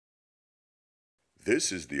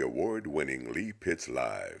This is the award-winning Lee Pitts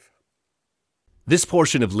Live. This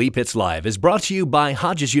portion of Lee Pitts Live is brought to you by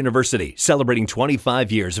Hodges University, celebrating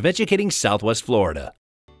 25 years of educating Southwest Florida.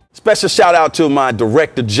 Special shout out to my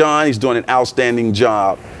director, John. He's doing an outstanding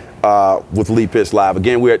job with Lee Pitts Live.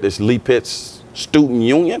 Again, we're at this Lee Pitts Student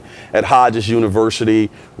Union at Hodges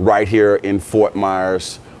University right here in Fort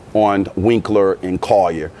Myers on Winkler and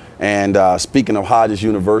Collier. And speaking of Hodges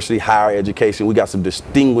University, higher education, we got some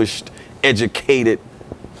distinguished, educated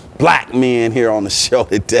black men here on the show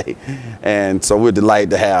today. And so we're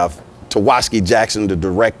delighted to have Twaski Jackson, the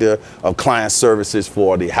Director of Client Services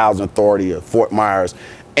for the Housing Authority of Fort Myers,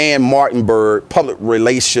 and Martin Byrd, Public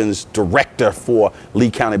Relations Director for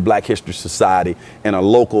Lee County Black History Society, and a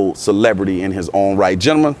local celebrity in his own right.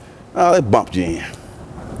 Gentlemen, let's bump you in.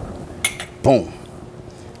 Boom.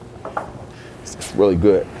 It's really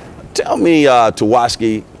good. Tell me,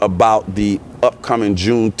 Twaski, about the upcoming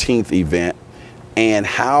Juneteenth event and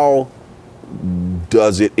how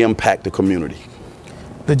does it impact the community?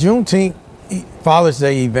 The Juneteenth Father's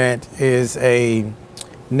Day event is a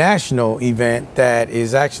national event that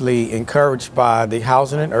is actually encouraged by the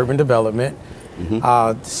Housing and Urban Development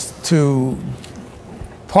to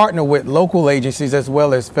partner with local agencies as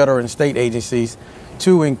well as federal and state agencies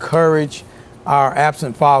to encourage our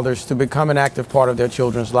absent fathers to become an active part of their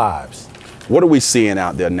children's lives. What are we seeing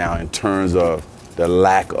out there now in terms of the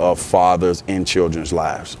lack of fathers in children's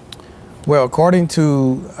lives? Well, according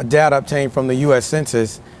to data obtained from the U.S.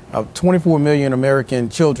 Census, 24 million American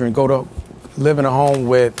children go to live in a home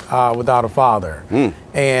without a father.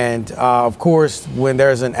 And of course, when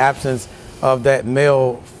there's an absence of that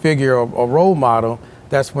male figure or role model,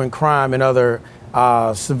 that's when crime and other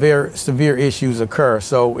severe issues occur.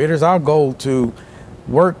 So it is our goal to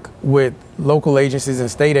work with local agencies and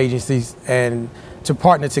state agencies and to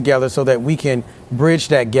partner together so that we can bridge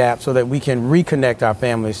that gap, so that we can reconnect our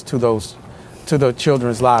families to the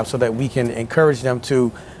children's lives, so that we can encourage them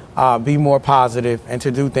to be more positive and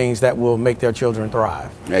to do things that will make their children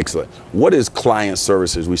thrive. Excellent. What is Client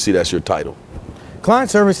Services? We see that's your title. Client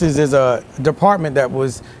Services is a department that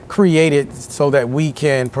was created so that we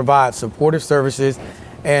can provide supportive services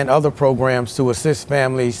and other programs to assist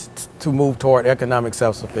families to move toward economic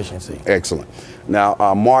self-sufficiency. Excellent. Now,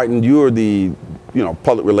 Martin, you're the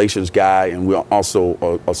public relations guy, and we're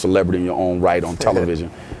also a celebrity in your own right on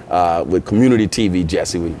television with community TV,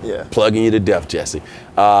 Jesse. Plugging you to death, Jesse.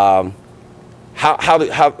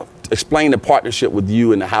 Explain the partnership with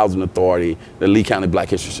you and the Housing Authority, the Lee County Black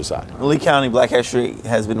History Society. The Lee County Black History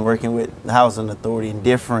has been working with the Housing Authority in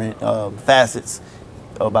different facets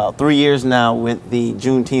about 3 years now with the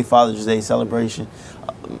Juneteenth Father's Day celebration.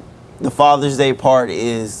 The Father's Day part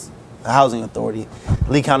is the Housing Authority.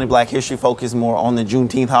 Lee County Black History focuses more on the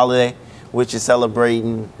Juneteenth holiday, which is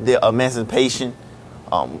celebrating the emancipation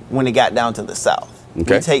when it got down to the South.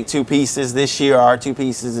 Okay. We take two pieces this year. Our two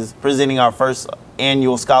pieces is presenting our first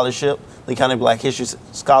annual scholarship, Lee County Black History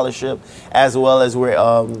Scholarship, as well as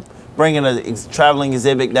we're bringing a traveling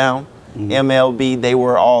exhibit down. MLB, they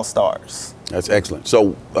were all stars. That's excellent.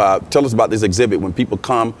 So tell us about this exhibit. When people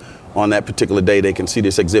come on that particular day, they can see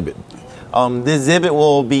this exhibit. The exhibit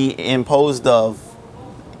will be imposed of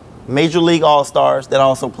Major League All-Stars that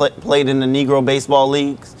also played in the Negro Baseball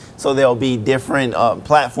Leagues. So there'll be different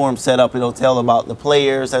platforms set up. It'll tell about the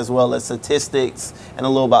players as well as statistics and a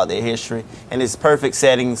little about their history. And it's perfect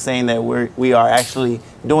setting, saying that we are actually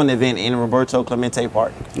doing the event in Roberto Clemente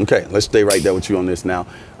Park. Okay, let's stay right there with you on this now.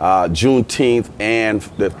 Juneteenth and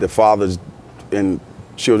the fathers and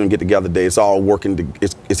children get together day. It's all working.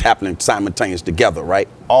 It's happening simultaneous together, right?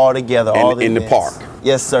 All together, in the park.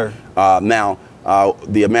 Yes, sir. Now.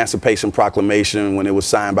 The Emancipation Proclamation, when it was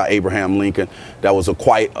signed by Abraham Lincoln, that was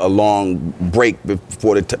quite a long break by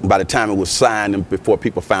the time it was signed and before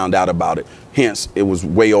people found out about it. Hence, it was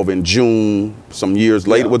way over in June, some years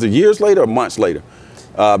later. Was it years later or months later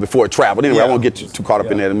before it traveled? Anyway, I won't get too caught up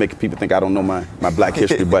in there and make people think I don't know my black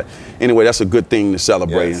history. But anyway, that's a good thing to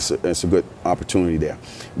celebrate. Yes. It's a good opportunity there.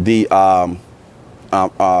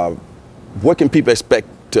 What can people expect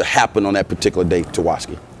to happen on that particular day,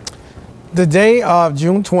 Twaski? The day of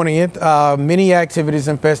June 20th, many activities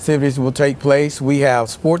and festivities will take place. We have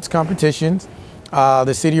sports competitions.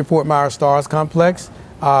 The City of Fort Myers Stars Complex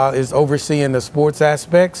is overseeing the sports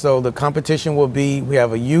aspect. So the competition will be, we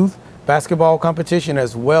have a youth basketball competition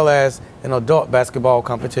as well as an adult basketball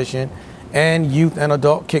competition and youth and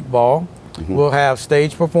adult kickball. We'll have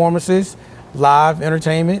stage performances, live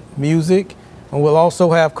entertainment, music, and we'll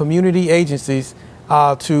also have community agencies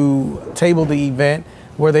to table the event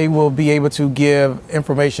where they will be able to give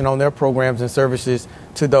information on their programs and services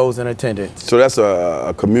to those in attendance. So that's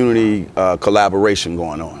a community collaboration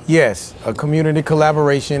going on. Yes, a community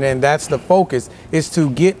collaboration, and that's the focus, is to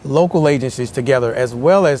get local agencies together as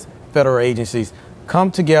well as federal agencies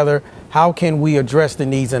come together. How can we address the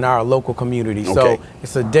needs in our local community? Okay. So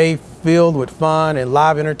it's a day filled with fun and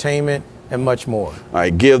live entertainment and much more. All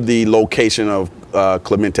right, give the location of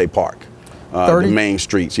Clemente Park, the main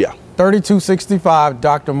streets, yeah. 3265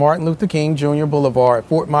 Dr. Martin Luther King Jr. Boulevard,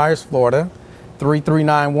 Fort Myers, Florida,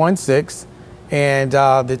 33916. And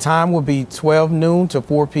the time will be 12 noon to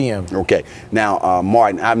 4 p.m. Okay. Now,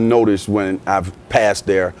 Martin, I've noticed when I've passed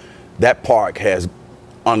there, that park has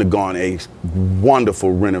undergone a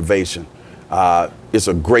wonderful renovation. It's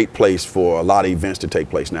a great place for a lot of events to take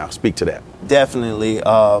place now. Speak to that. Definitely.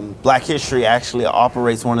 Black History actually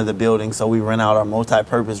operates one of the buildings, so we rent out our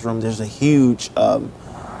multi-purpose room. There's a huge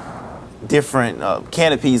different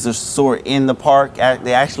canopies of sort in the park.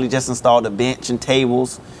 They actually just installed a bench and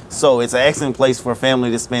tables, so it's an excellent place for a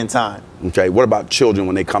family to spend time. Okay, what about children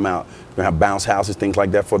when they come out? You have bounce houses, things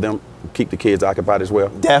like that for them? Keep the kids occupied as well?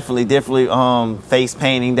 Definitely. Face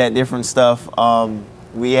painting, that different stuff.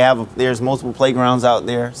 There's multiple playgrounds out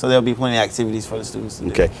there, so there'll be plenty of activities for the students to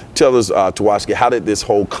do. Okay. Tell us, Twaski, how did this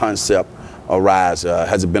whole concept arise?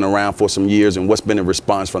 Has it been around for some years, and what's been the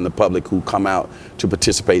response from the public who come out to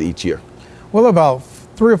participate each year? Well, about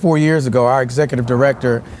 3 or 4 years ago, our executive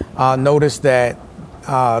director noticed that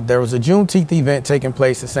there was a Juneteenth event taking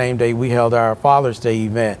place the same day we held our Father's Day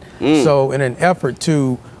event. So in an effort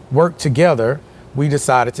to work together, we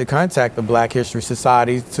decided to contact the Black History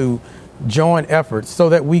Society to join efforts so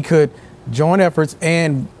that we could join efforts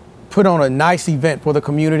and put on a nice event for the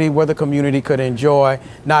community where the community could enjoy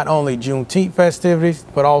not only Juneteenth festivities,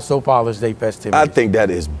 but also Father's Day festivities. I think that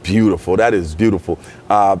is beautiful. That is beautiful.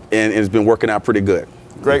 And it's been working out pretty good.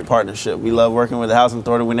 Great partnership. We love working with the Housing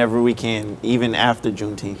Authority whenever we can, even after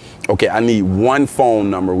Juneteenth. Okay, I need one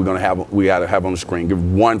phone number we gotta have on the screen.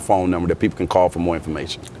 Give one phone number that people can call for more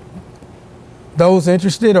information. Those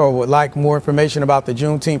interested or would like more information about the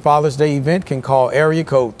Juneteenth Father's Day event can call area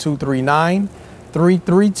code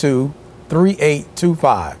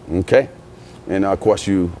 239-332-3825. Okay. And of course,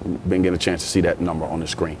 you've been getting a chance to see that number on the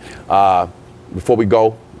screen. Before we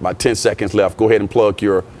go, about 10 seconds left, go ahead and plug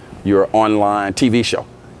your online TV show.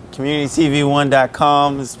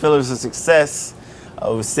 CommunityTV1.com is Pillars of Success.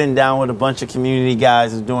 We're sitting down with a bunch of community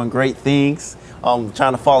guys who are doing great things. Trying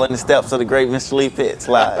to follow in the steps of the great Mr. Lee Pitts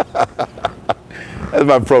live. That's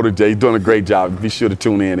my protege. He's doing a great job. Be sure to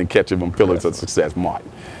tune in and catch him on Pillars of Success, Martin.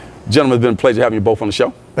 Gentlemen, it's been a pleasure having you both on the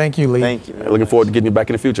show. Thank you, Lee. Thank you. Looking forward to getting you back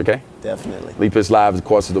in the future, okay? Definitely. Lee Pitts Live, of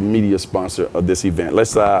course, is the media sponsor of this event.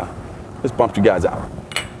 Let's bump you guys out.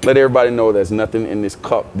 Let everybody know there's nothing in these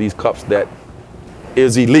cups that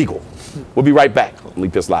is illegal. We'll be right back on Lee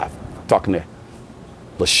Pitts Live, talking to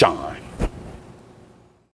LaShawn.